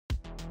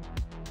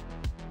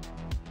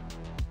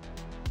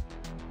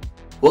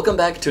Welcome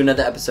back to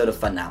another episode of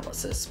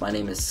FUNalysis. My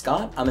name is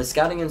Scott. I'm a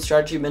scouting and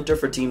strategy mentor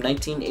for Team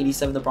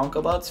 1987 the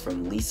Broncobots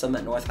from Lee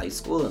Summit North High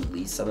School in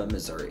Lee Summit,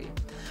 Missouri.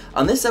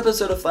 On this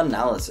episode of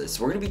FUNalysis,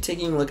 we're going to be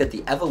taking a look at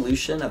the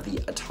evolution of the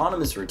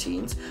autonomous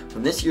routines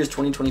from this year's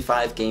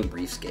 2025 game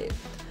REEFSCAPE.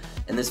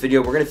 In this video,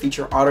 we're going to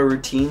feature auto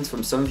routines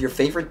from some of your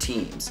favorite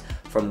teams,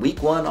 from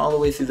Week 1 all the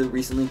way through the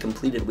recently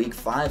completed Week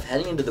 5,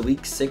 heading into the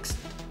Week 6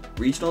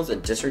 regionals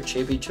and district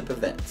championship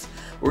events.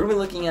 We're going to be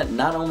looking at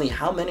not only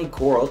how many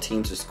Coral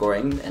teams are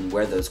scoring and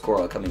where those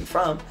Coral are coming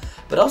from,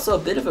 but also a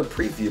bit of a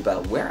preview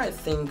about where I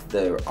think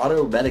the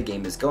auto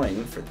metagame is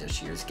going for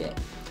this year's game.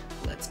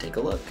 Let's take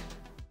a look.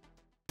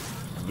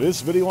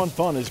 This video on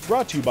Fun is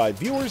brought to you by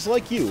viewers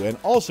like you and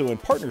also in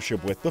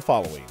partnership with the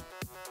following.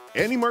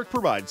 AndyMark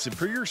provides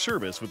superior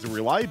service with the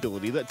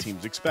reliability that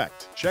teams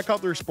expect. Check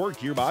out their sport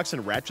gearbox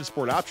and ratchet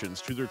sport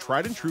options to their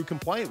tried and true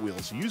compliant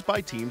wheels used by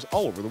teams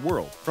all over the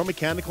world. From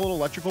mechanical and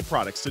electrical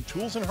products to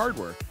tools and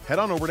hardware, head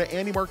on over to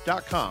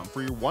andymark.com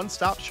for your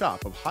one-stop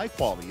shop of high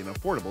quality and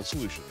affordable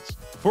solutions.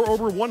 For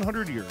over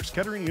 100 years,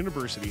 Kettering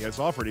University has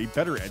offered a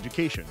better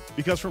education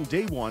because from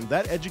day one,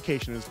 that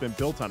education has been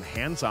built on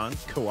hands-on,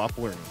 co-op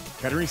learning.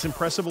 Kettering's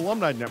impressive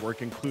alumni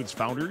network includes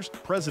founders,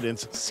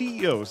 presidents,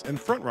 CEOs, and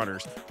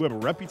frontrunners who have a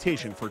reputation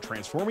for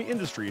transforming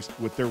industries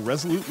with their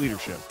resolute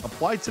leadership.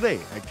 Apply today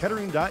at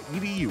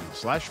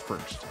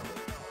kettering.edu/first.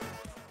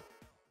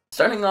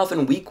 Starting off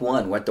in Week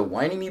 1, we're at the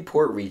Whinemy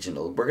Port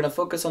Regional. We're going to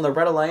focus on the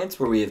Red Alliance,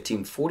 where we have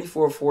Team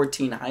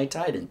 4414 High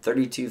Tide and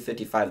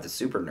 3255 the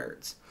Super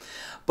Nerds.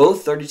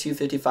 Both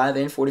 3255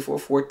 and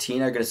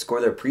 4414 are going to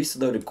score their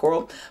pre-loaded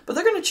Coral, but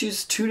they're going to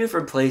choose two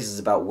different places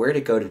about where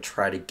to go to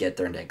try to get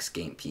their next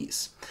game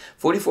piece.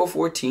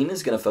 4414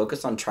 is going to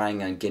focus on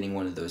trying on getting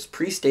one of those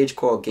pre-stage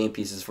Coral game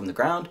pieces from the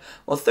ground,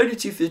 while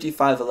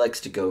 3255 elects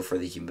to go for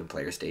the human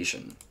player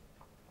station.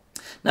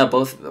 Now,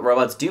 both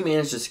robots do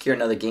manage to secure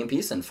another game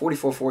piece, and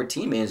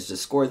 4414 manages to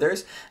score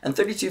theirs, and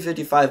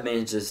 3255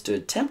 manages to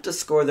attempt to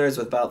score theirs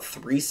with about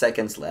 3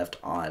 seconds left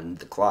on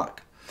the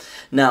clock.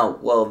 Now,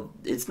 well,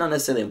 it's not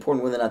necessarily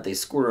important whether or not they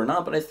scored or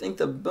not, but I think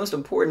the most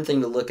important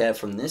thing to look at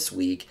from this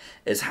week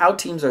is how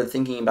teams are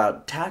thinking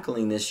about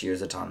tackling this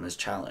year's autonomous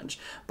challenge,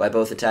 by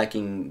both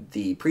attacking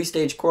the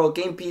pre-stage Coral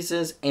game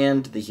pieces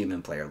and the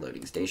human player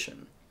loading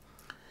station.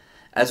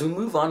 As we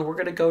move on, we're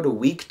going to go to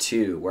Week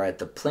 2. We're at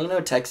the Plano,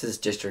 Texas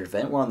District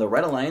event, where on the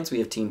Red Alliance we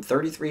have Team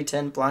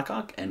 3310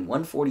 Blackhawk and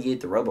 148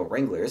 the Robo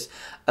Wranglers,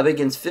 up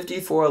against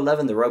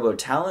 5411 the Robo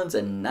Talons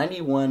and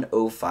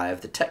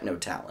 9105 the Techno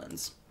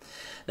Talons.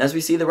 And as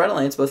we see, the Red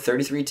Alliance, both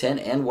 3310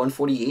 and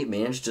 148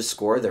 managed to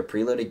score their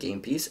preloaded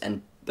game piece,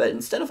 but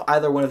instead of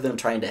either one of them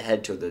trying to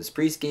head to those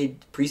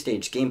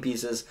pre-stage game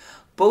pieces,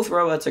 both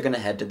robots are going to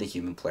head to the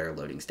human player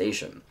loading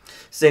station.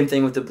 Same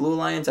thing with the Blue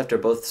Alliance. After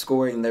both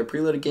scoring their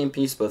preloaded game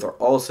piece, both are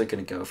also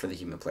going to go for the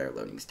human player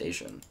loading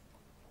station.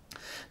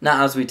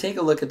 Now, as we take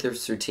a look at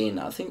this routine,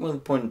 I think one of the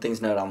important things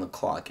to note on the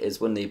clock is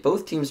when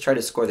both teams try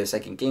to score their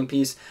second game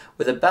piece,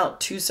 with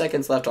about 2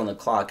 seconds left on the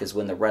clock is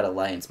when the Red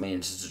Alliance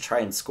manages to try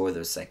and score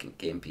those second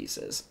game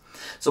pieces.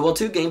 So while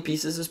 2 game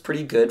pieces is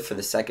pretty good for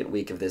the second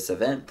week of this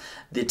event,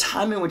 the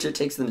time in which it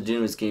takes them to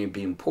do is going to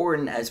be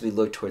important as we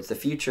look towards the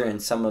future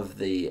and some of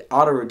the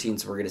auto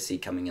routines we're going to see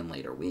coming in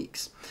later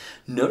weeks.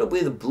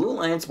 Notably, the Blue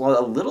Alliance, while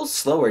a little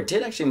slower,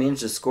 did actually manage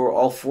to score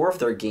all 4 of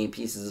their game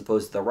pieces as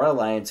opposed to the Red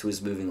Alliance, who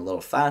was moving a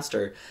little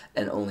faster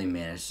and only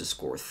managed to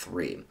score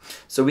 3.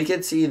 So we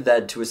could see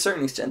that to a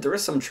certain extent there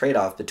is some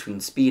trade-off between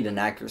speed and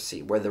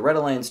accuracy, where the Red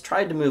Alliance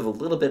tried to move a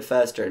little bit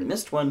faster and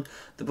missed one,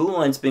 the Blue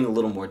Alliance, being a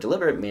little more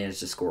deliberate, managed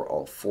to score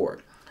all 4.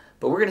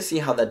 But we're going to see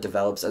how that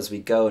develops as we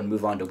go and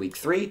move on to Week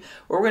 3,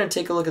 where we're going to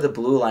take a look at the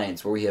Blue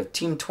Alliance, where we have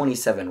Team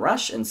 27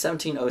 Rush and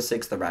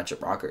 1706 the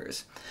Ratchet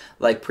Rockers.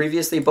 Like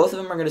previously, both of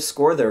them are going to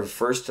score their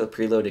first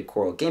preloaded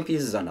Coral game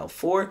pieces on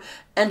L4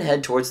 and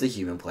head towards the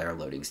human player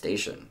loading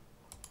station.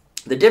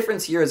 The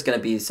difference here is going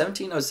to be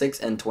 1706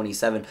 and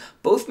 27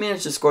 both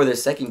managed to score their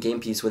second game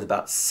piece with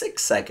about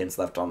 6 seconds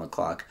left on the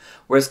clock,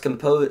 whereas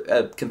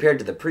compared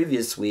to the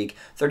previous week,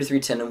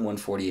 3310 and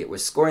 148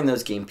 was scoring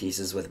those game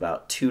pieces with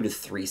about 2 to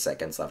 3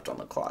 seconds left on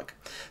the clock.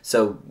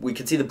 So we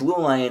can see the Blue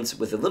Alliance,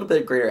 with a little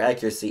bit greater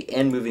accuracy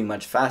and moving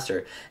much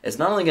faster, is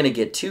not only going to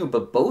get 2,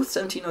 but both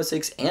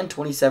 1706 and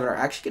 27 are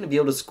actually going to be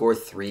able to score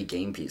 3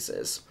 game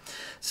pieces.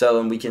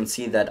 So, and we can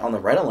see that on the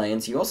Red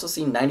Alliance, you also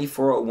see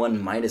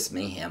 9401 minus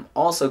Mayhem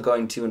also going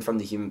to and from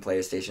the human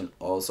player station,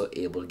 also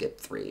able to get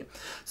 3.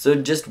 So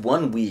in just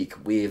 1 week,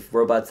 we have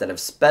robots that have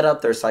sped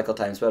up their cycle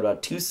times by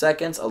about 2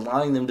 seconds,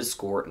 allowing them to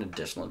score an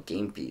additional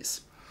game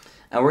piece.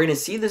 And we're going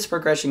to see this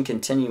progression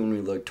continue when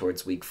we look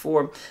towards Week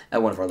 4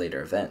 at one of our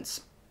later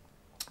events.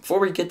 Before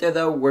we get there,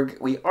 though,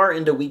 we are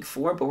into Week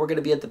 4, but we're going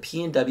to be at the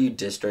P&W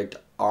District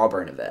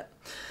Auburn event.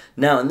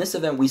 Now, in this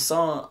event, we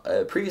saw,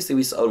 previously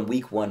we saw in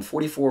week 1,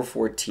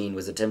 44-14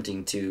 was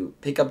attempting to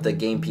pick up the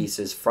game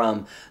pieces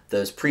from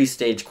those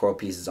pre-staged coral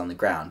pieces on the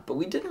ground, but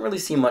we didn't really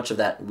see much of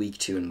that in week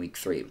 2 and week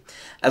 3.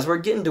 As we're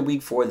getting to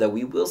week 4, though,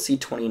 we will see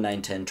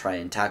 2910 try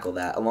and tackle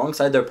that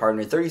alongside their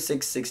partner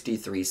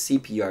 3663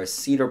 CPR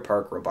Cedar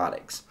Park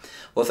Robotics.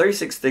 Well,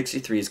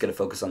 3663 is going to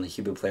focus on the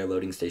human player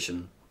loading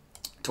station.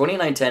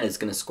 2910 is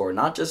going to score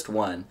not just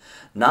 1,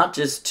 not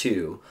just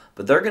 2,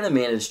 but they're going to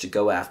manage to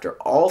go after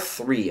all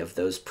 3 of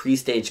those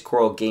pre-staged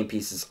coral game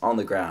pieces on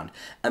the ground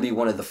and be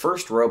one of the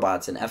first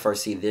robots in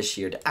FRC this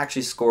year to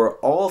actually score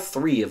all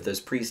 3 of those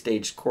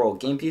pre-staged coral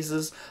game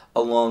pieces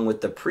along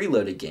with the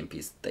preloaded game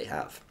piece that they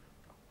have.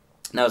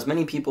 Now, as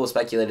many people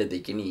speculated at the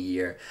beginning of the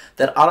year,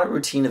 that auto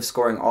routine of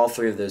scoring all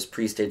 3 of those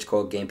pre-staged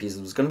coral game pieces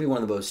was going to be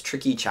one of the most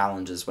tricky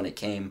challenges when it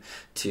came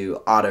to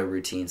auto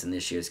routines in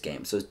this year's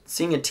game. So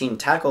seeing a team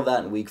tackle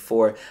that in week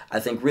 4, I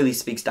think really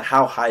speaks to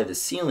how high the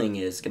ceiling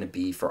is going to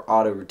be for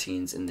auto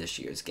routines in this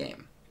year's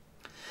game.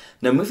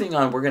 Now, moving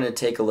on, we're going to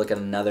take a look at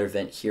another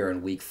event here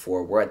in week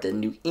 4. We're at the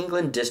New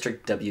England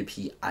District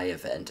WPI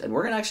event, and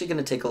we're actually going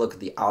to take a look at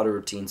the auto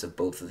routines of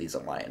both of these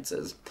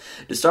alliances.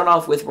 To start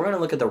off with, we're going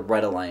to look at the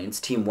Red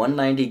Alliance, Team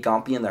 190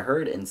 Gompy and the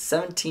Herd, and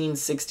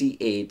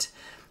 1768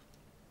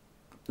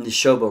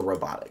 Nishoba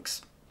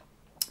Robotics.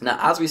 Now,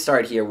 as we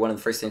start here, one of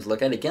the first things to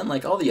look at, again,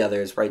 like all the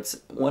others, right,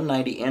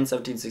 190 and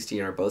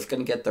 1768 are both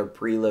going to get their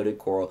preloaded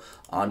coral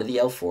onto the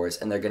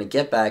L4s, and they're going to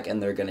get back,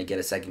 and they're going to get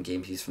a second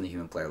game piece from the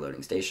human player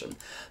loading station.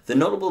 The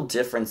notable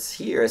difference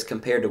here as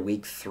compared to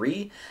week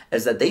 3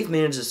 is that they've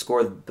managed to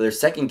score their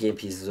second game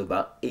pieces with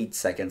about 8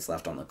 seconds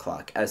left on the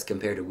clock, as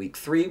compared to week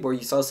 3, where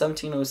you saw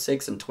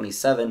 1706 and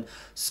 27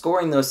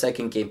 scoring those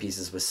second game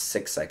pieces with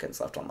 6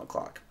 seconds left on the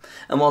clock.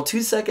 And while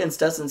 2 seconds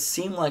doesn't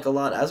seem like a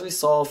lot, as we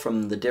saw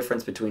from the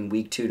difference between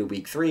week 2 to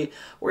week 3,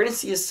 we're going to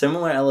see a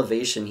similar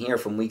elevation here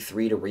from week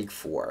 3 to week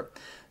 4.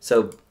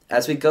 So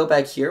as we go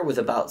back here with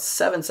about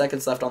 7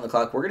 seconds left on the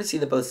clock, we're going to see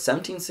that both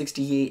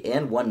 1768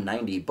 and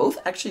 190 both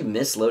actually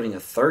miss loading a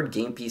third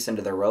game piece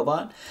into their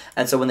robot.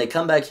 And so when they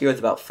come back here with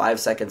about 5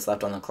 seconds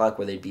left on the clock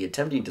where they'd be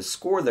attempting to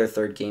score their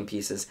third game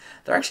pieces,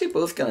 they're actually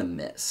both going to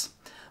miss.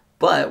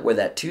 But where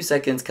that 2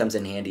 seconds comes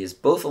in handy is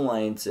both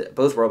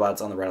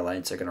robots on the Red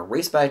Alliance are going to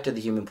race back to the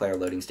human player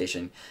loading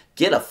station,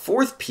 get a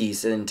fourth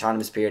piece in an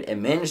autonomous period,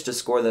 and manage to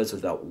score those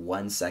with about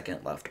 1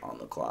 second left on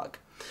the clock.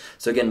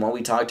 So again, while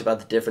we talked about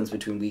the difference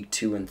between week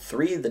 2 and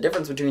 3, the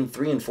difference between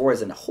 3 and 4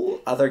 is a whole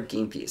other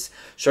game piece,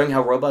 showing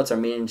how robots are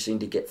managing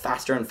to get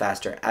faster and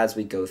faster as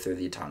we go through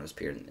the autonomous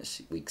period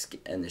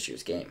in this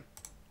year's game.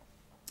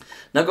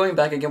 Now going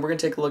back again, we're going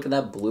to take a look at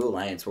that Blue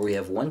Alliance where we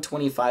have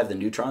 125 the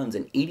Neutrons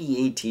and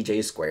 88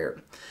 TJ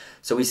Squared.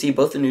 So we see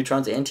both the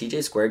Neutrons and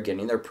TJ Squared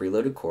getting their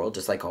preloaded coral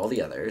just like all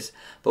the others.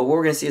 But what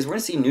we're going to see is we're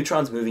going to see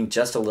Neutrons moving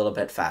just a little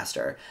bit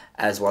faster.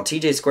 As while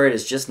TJ Squared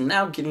is just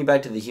now getting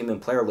back to the human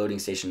player loading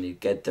station to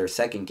get their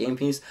second game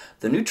piece,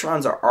 the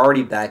Neutrons are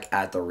already back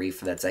at the reef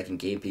for that second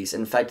game piece.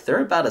 In fact, they're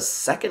about a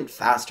second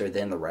faster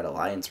than the Red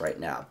Alliance right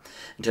now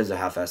in terms of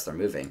how fast they're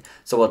moving.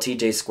 So while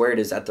TJ Squared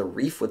is at the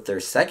reef with their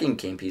second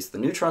game piece, the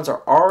Neutrons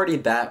are already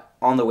back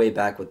on the way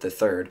back with the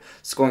third,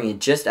 scoring it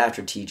just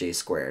after TJ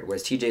Squared,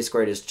 whereas TJ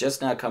Squared is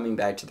just now coming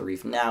back to the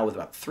reef now with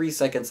about 3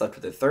 seconds left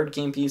with their third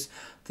game piece.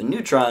 The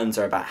Neutrons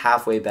are about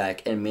halfway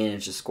back and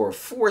manage to score a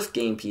fourth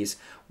game piece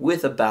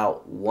with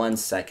about 1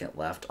 second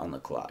left on the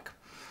clock.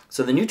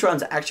 So the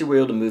Neutrons actually were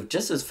able to move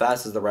just as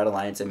fast as the Red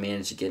Alliance and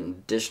managed to get an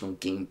additional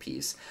game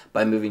piece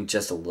by moving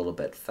just a little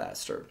bit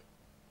faster.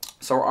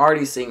 So we're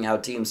already seeing how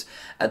teams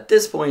at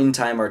this point in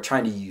time are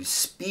trying to use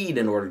speed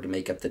in order to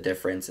make up the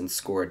difference and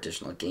score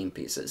additional game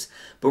pieces.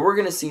 But we're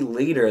going to see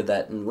later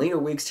that in later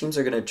weeks, teams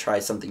are going to try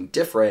something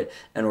different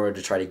in order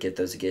to try to get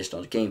those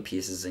additional game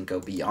pieces and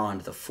go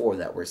beyond the 4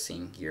 that we're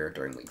seeing here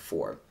during week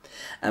 4.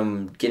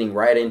 And getting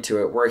right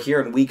into it, we're here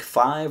in week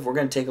 5. We're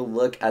going to take a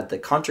look at the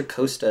Contra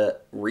Costa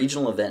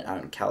regional event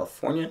out in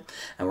California.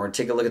 And we're going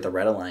to take a look at the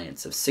Red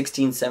Alliance of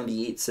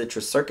 1678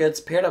 Citrus Circuits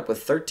paired up with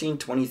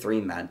 1323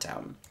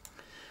 Madtown.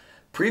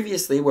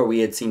 Previously, where we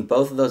had seen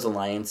both of those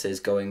alliances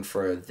going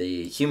for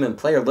the human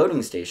player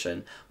loading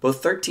station,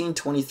 both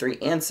 1323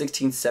 and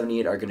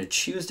 1678 are going to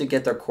choose to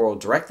get their coral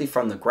directly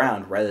from the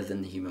ground rather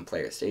than the human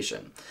player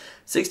station.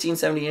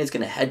 1678 is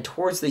going to head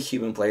towards the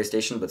human player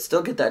station but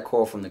still get that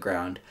coral from the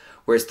ground,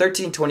 whereas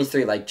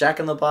 1323, like Jack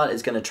in the Bot,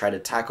 is going to try to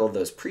tackle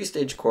those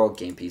pre-stage coral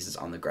game pieces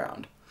on the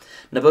ground.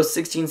 Now both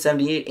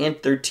 1678 and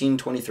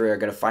 1323 are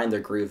going to find their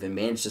groove and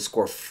manage to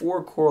score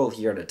 4 coral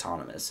here at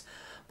Autonomous.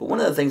 But one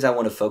of the things I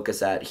want to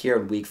focus at here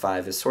in week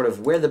 5 is sort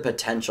of where the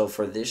potential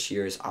for this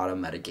year's auto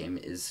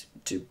metagame is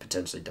to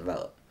potentially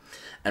develop.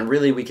 And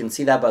really we can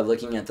see that by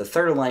looking at the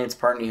third alliance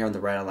partner here on the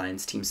Red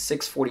Alliance, Team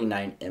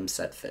 649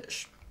 MSET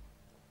Fish.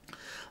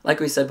 Like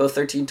we said, both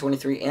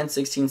 1323 and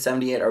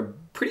 1678 are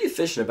pretty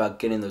efficient about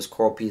getting those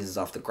coral pieces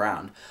off the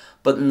ground.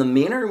 But in the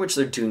manner in which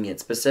they're doing it,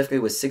 specifically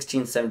with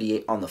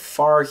 1678 on the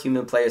far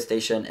human player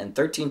station and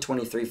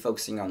 1323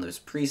 focusing on those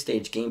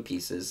pre-stage game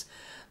pieces,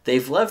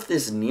 they've left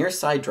this near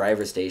side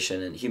driver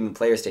station and human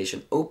player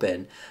station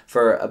open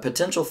for a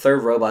potential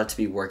third robot to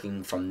be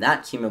working from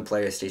that human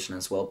player station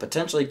as well,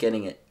 potentially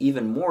getting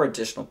even more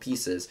additional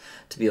pieces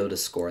to be able to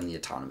score in the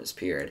autonomous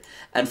period.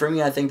 And for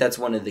me, I think that's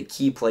one of the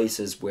key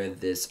places where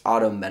this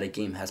auto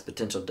metagame has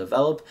potential to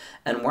develop,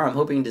 and where I'm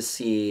hoping to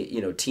see,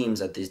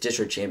 teams at these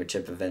district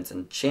championship events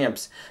and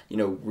champs,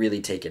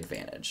 really take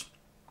advantage.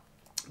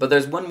 But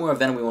there's one more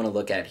event we want to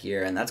look at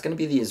here, and that's going to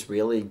be the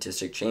Israeli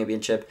District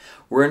Championship.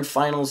 We're in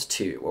Finals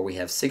 2, where we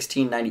have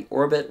 1690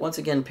 Orbit, once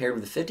again paired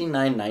with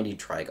 5990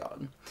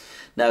 Trigon.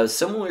 Now,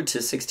 similar to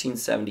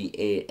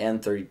 1678 and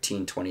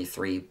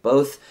 1323,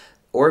 both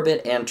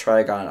Orbit and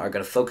Trigon are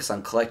going to focus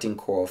on collecting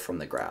coral from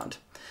the ground.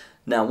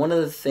 Now, one of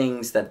the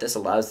things that this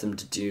allows them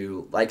to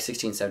do, like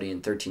 1670 and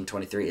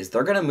 1323, is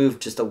they're going to move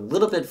just a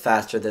little bit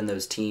faster than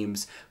those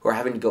teams who are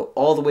having to go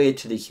all the way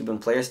to the human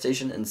player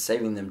station and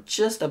saving them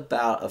just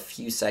about a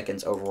few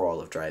seconds overall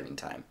of driving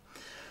time.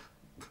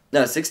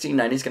 Now,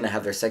 1690 is going to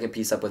have their second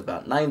piece up with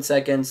about 9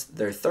 seconds,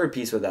 their third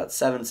piece with about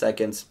 7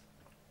 seconds,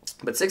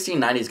 but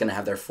 1690 is going to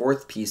have their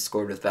fourth piece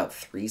scored with about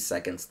 3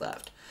 seconds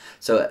left.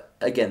 So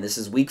again, this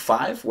is week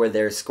 5 where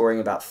they're scoring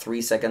about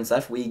 3 seconds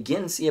left. We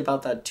again see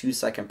about that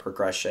 2-second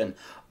progression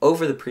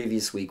over the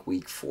previous week,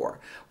 week 4,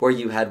 where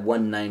you had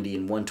 190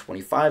 and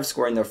 125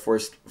 scoring their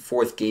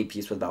fourth game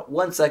piece with about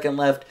 1 second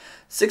left.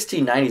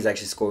 1690 is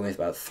actually scoring with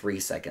about 3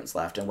 seconds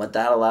left. And what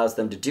that allows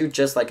them to do,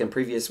 just like in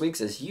previous weeks,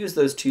 is use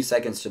those 2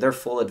 seconds to their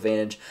full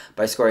advantage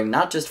by scoring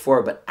not just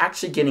 4, but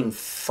actually getting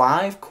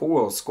 5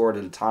 corals scored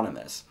at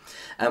autonomous.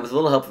 And with a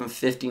little help from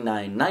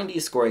 5990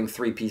 scoring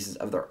 3 pieces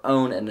of their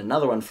own and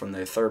another one from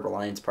their third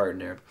alliance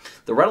partner,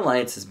 the Red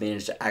Alliance has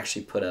managed to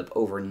actually put up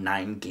over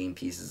 9 game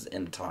pieces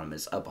in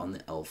autonomous up on the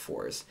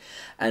L4s.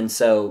 And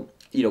so,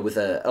 with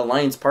a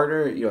alliance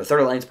partner, a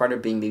third alliance partner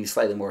being maybe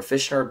slightly more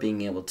efficient or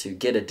being able to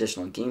get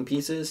additional game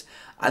pieces,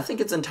 I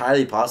think it's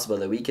entirely possible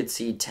that we could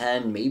see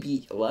 10,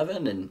 maybe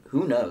 11, and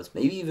who knows,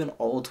 maybe even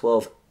all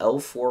 12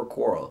 L4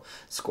 coral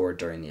scored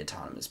during the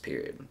autonomous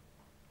period.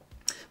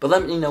 But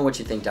let me know what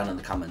you think down in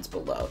the comments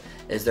below.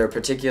 Is there a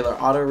particular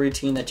auto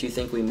routine that you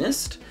think we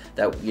missed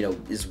that,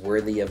 is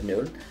worthy of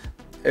note?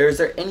 Or is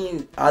there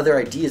any other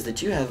ideas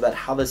that you have about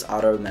how this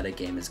auto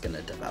metagame is going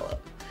to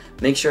develop?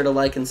 Make sure to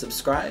like and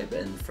subscribe,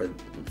 and for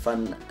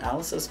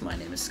FUNalysis, my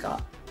name is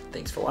Scott.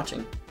 Thanks for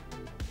watching.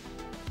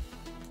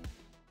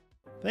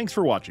 Thanks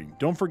for watching.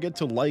 Don't forget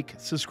to like,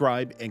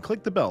 subscribe, and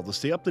click the bell to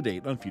stay up to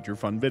date on future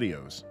fun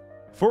videos.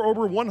 For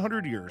over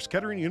 100 years,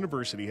 Kettering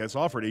University has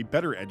offered a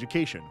better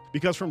education,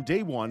 because from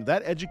day one,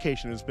 that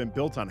education has been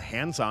built on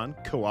hands-on,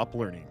 co-op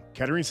learning.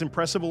 Kettering's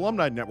impressive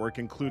alumni network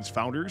includes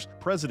founders,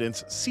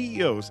 presidents,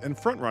 CEOs, and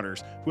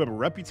frontrunners who have a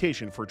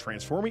reputation for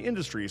transforming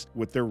industries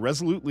with their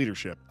resolute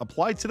leadership.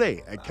 Apply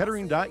today at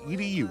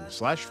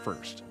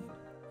kettering.edu/first.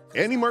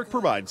 AndyMark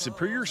provides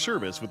superior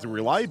service with the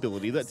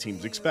reliability that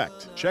teams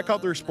expect. Check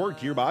out their sport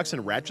gearbox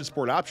and ratchet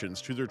sport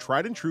options to their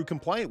tried and true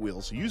compliant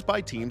wheels used by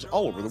teams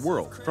all over the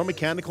world. From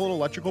mechanical and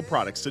electrical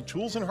products to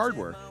tools and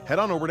hardware, head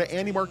on over to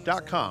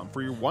andymark.com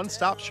for your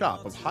one-stop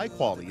shop of high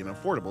quality and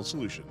affordable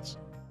solutions.